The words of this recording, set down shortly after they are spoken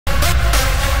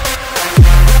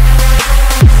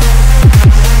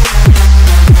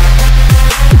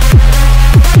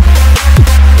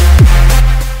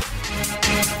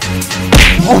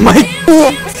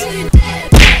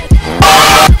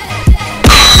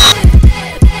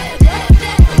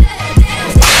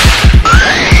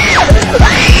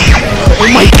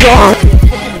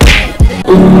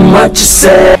What you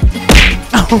say?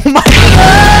 Oh my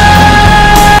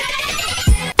god!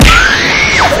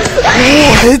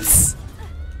 What?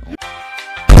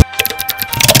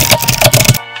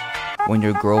 When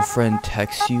your girlfriend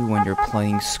texts you when you're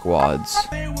playing squads.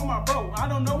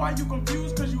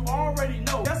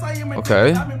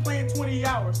 Okay. I've been playing 20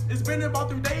 hours. It's been about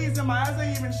 3 days and my ass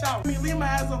ain't even showered. Leave my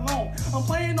ass alone. I'm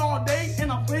playing all day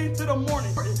and I'm playing to the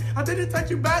morning. I didn't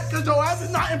text you back because your ass is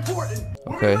not important.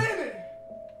 Okay. Where we landing?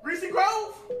 Greasy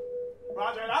Grove?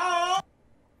 Roger that.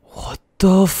 What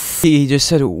the f? He just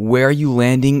said, where are you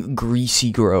landing?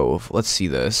 Greasy Grove. Let's see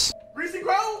this. Greasy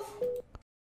Grove?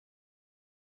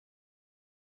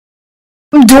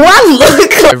 Do I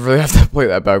look? I really have to play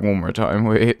that back one more time.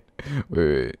 Wait.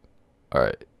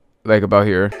 Alright. Like about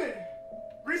here.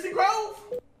 Greasy Grove?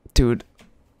 Dude,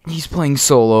 he's playing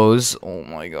solos. Oh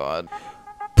my god.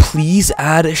 Please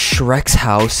add Shrek's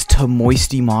house to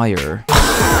Moisty Mire.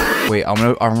 Wait, I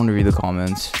want to read the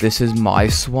comments. This is my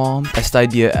swamp. Best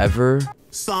idea ever.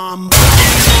 Oh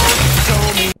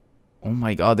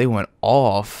my god, they went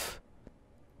off.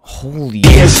 Holy.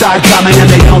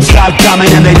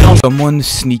 Someone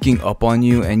sneaking up on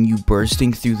you and you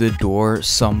bursting through the door,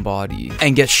 somebody.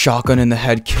 And get shotgun in the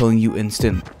head, killing you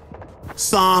instant.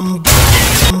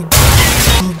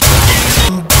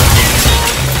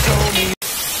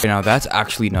 Now that's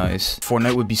actually nice.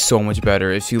 Fortnite would be so much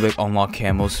better if you like unlock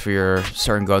camos for your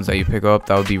certain guns that you pick up.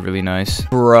 That would be really nice.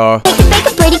 Bruh.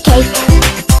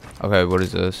 Okay, what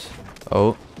is this?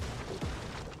 Oh.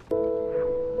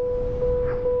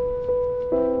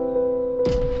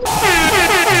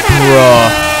 Bruh.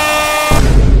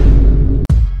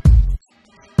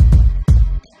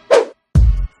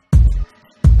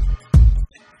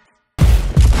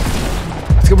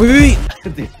 Let's go, wait.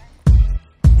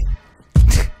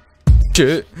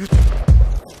 Shit.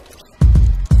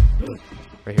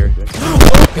 Right here. Get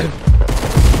him.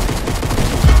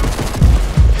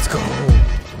 Let's go.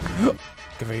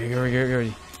 Get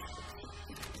ready.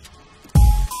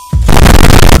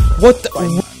 What the?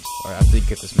 Alright, after you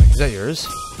get this mic. Is that yours?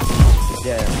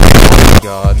 Yeah. Oh my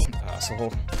god.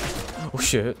 Asshole. Oh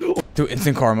shit. Do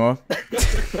instant karma. Take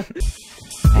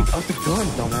out the gun,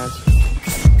 dumbass.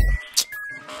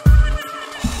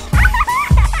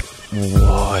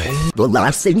 What? The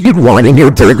last thing you'd want in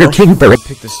your Burger King burger.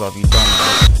 Pick this up, you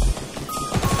dumbass.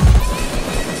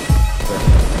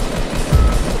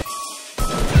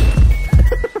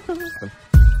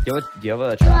 Do you have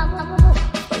a trap?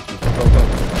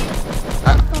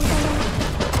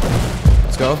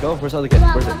 Let's go. Go. Where's the other kid?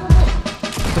 Where's it?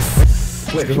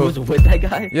 Wait, he was with that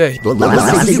guy? Yeah. The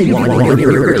last thing you'd want in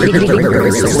your Burger King burger.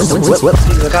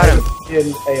 I got him.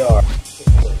 In AR.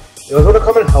 You guys wanna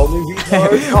come and help me,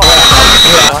 retard?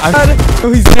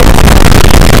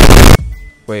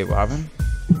 Wait, what happened?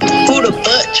 Who the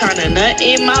butt trying to nut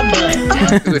in my butt?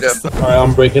 Alright,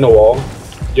 I'm breaking a wall.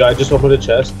 Yo, I just opened a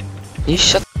chest. You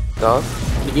shut the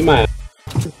off. Eat my ass.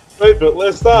 Right foot,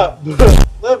 let's stop.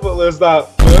 Left foot, let's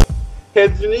stop.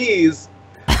 Head to knees.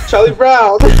 Charlie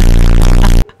Brown.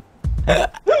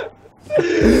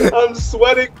 I'm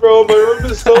sweating, bro. My room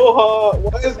is so hot.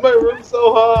 Why is my room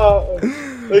so hot?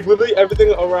 Like, literally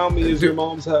everything around me is your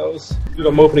mom's house. Dude,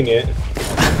 I'm opening it.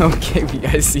 Okay, we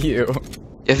guys see you.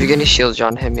 If you get any shields,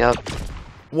 John, hit me up.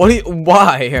 What?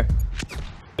 Why?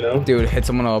 You know? Dude, hit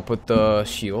someone up with the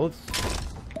shield.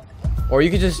 Or you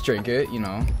could just drink it, you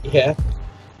know. Yeah.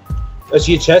 I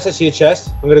see a chest. I see a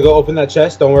chest. I'm gonna go open that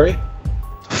chest. Don't worry.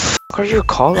 What are your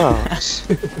callouts?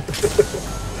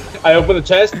 I opened the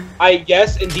chest.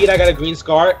 Yes, indeed, I got a green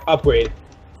scar. Upgrade.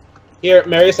 Here,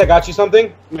 Marius, I got you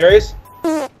something. Marius.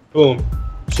 Boom.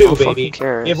 2, baby.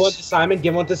 Cares. Give one to Simon.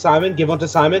 Give one to Simon. Give one to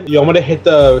Simon. Yo, I'm gonna hit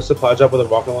the supply drop with a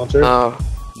rocket launcher. Oh.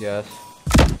 Yes.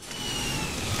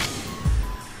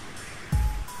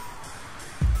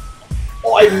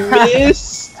 Oh, I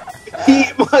missed.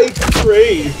 Eat my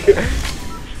crate.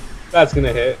 That's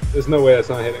gonna hit. There's no way that's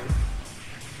not hitting.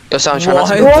 Yo, sound trying not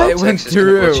to What? go It went Texas, gonna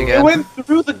glitch through. again. It went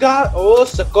through the god. Oh,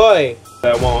 Sequoia.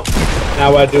 I want.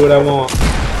 Now I do what I want.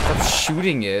 Stop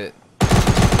shooting it.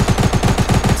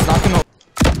 It's not gonna.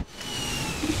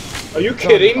 Are you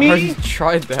kidding I me? already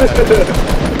tried that.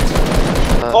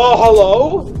 Oh,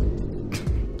 hello?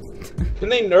 Can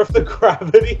they nerf the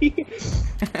gravity?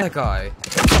 That guy.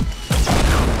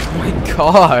 Oh my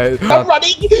god. I'm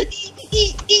running!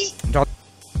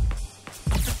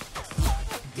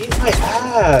 Eat my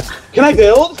ass! Can I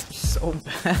build? So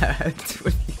bad.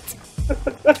 What are you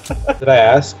doing? Did I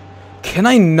ask? Can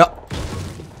I not?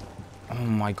 Oh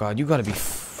my god, you gotta be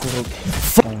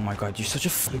oh my god, you're such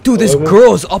a dude, this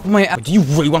girl's up my ass. Do you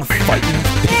really want to fight me?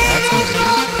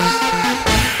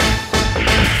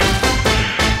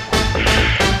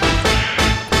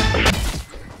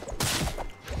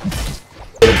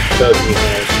 does need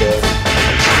man, so.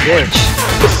 Bitch.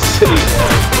 City,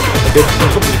 man. A good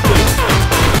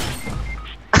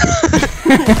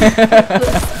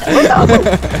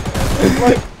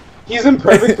like, he's in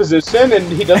perfect position and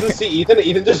he doesn't see Ethan.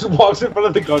 Ethan just walks in front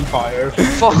of the gunfire.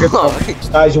 Fuck.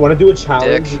 Guys, you want to do a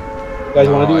challenge? Dick. Guys,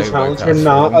 you want to do a challenge? You're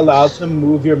not allowed to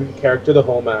move your character the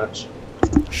whole match.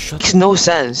 Makes no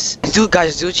sense.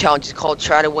 Guys, do a challenge. It's called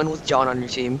try to win with John on your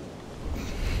team.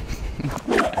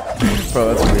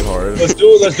 Bro, that's pretty hard. Let's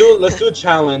do a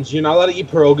challenge. You're not allowed to eat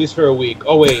pierogies for a week.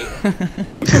 Oh wait. I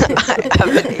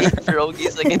haven't eaten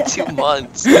pierogies like in 2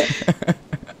 months.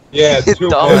 Yeah, 2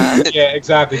 Dumbass. months. Yeah,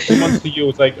 exactly. 2 months to you,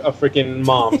 it's like a freaking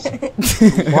mom's.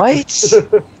 What?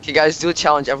 Okay, guys, do a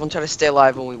challenge. Everyone try to stay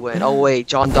alive when we win. Oh wait,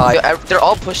 John died. They're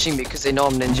all pushing me because they know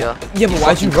I'm ninja. Yeah, but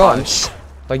why'd you fucking rush? cunts.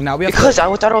 Like now we have Because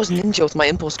I thought I was ninja with my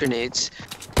impulse grenades.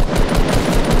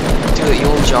 Dude, you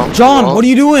won't jump. John, what are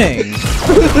you doing?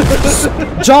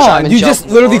 John, Simon you just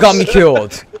jumped, literally got boss. me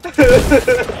killed.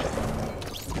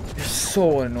 You're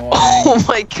so annoying. Oh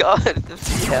my god.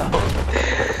 Yeah.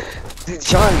 Dude,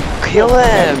 John, kill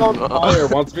him. Fire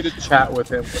wants me to chat with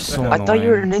him. So I thought you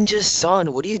were annoying. Ninja's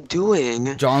son. What are you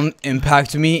doing? John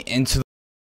impacted me into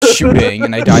the shooting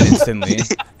and I died instantly.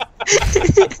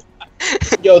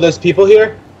 Yo, there's people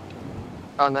here?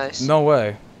 Oh, nice. No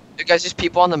way. You guys, just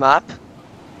people on the map?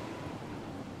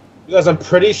 You guys, I'm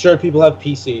pretty sure people have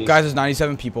PCs. Guys, there's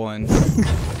 97 people in.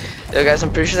 Yo, guys,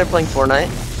 I'm pretty sure they're playing Fortnite.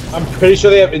 I'm pretty sure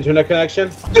they have internet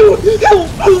connection. Dude! Dude!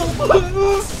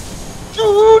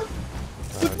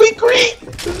 Sweet green!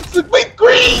 Sweet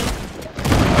green!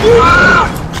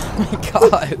 Oh my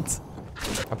god.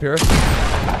 Up here?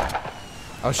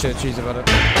 Oh shit, she's about it.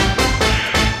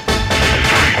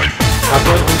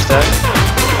 Who's that?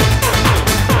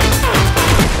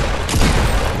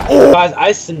 Oh. Guys,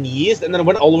 I sneezed and then it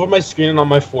went all over my screen and on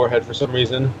my forehead for some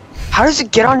reason. How does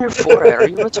it get on your forehead? Are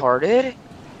you retarded?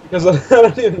 Because I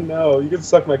don't even know. You can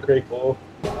suck my crackle.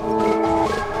 I'm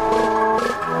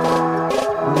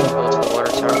gonna go to the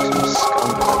water tower with some scum.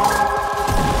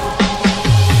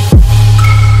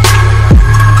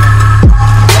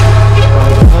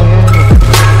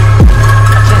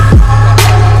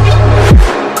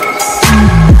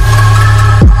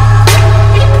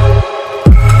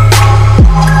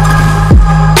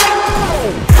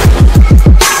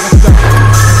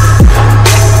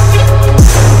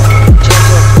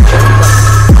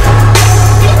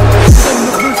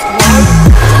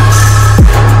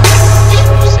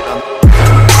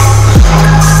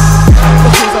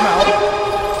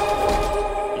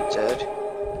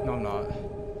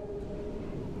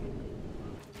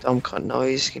 Dumb cunt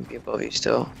noise can be above you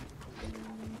still.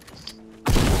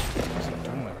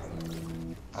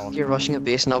 You're rushing a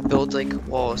base and I'll build like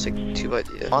walls, like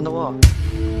 2x2 on the wall.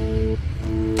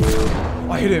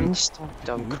 I hit him.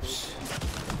 Dumb. Whoops.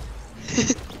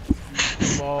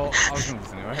 Well, I was gonna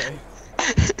listen anyway.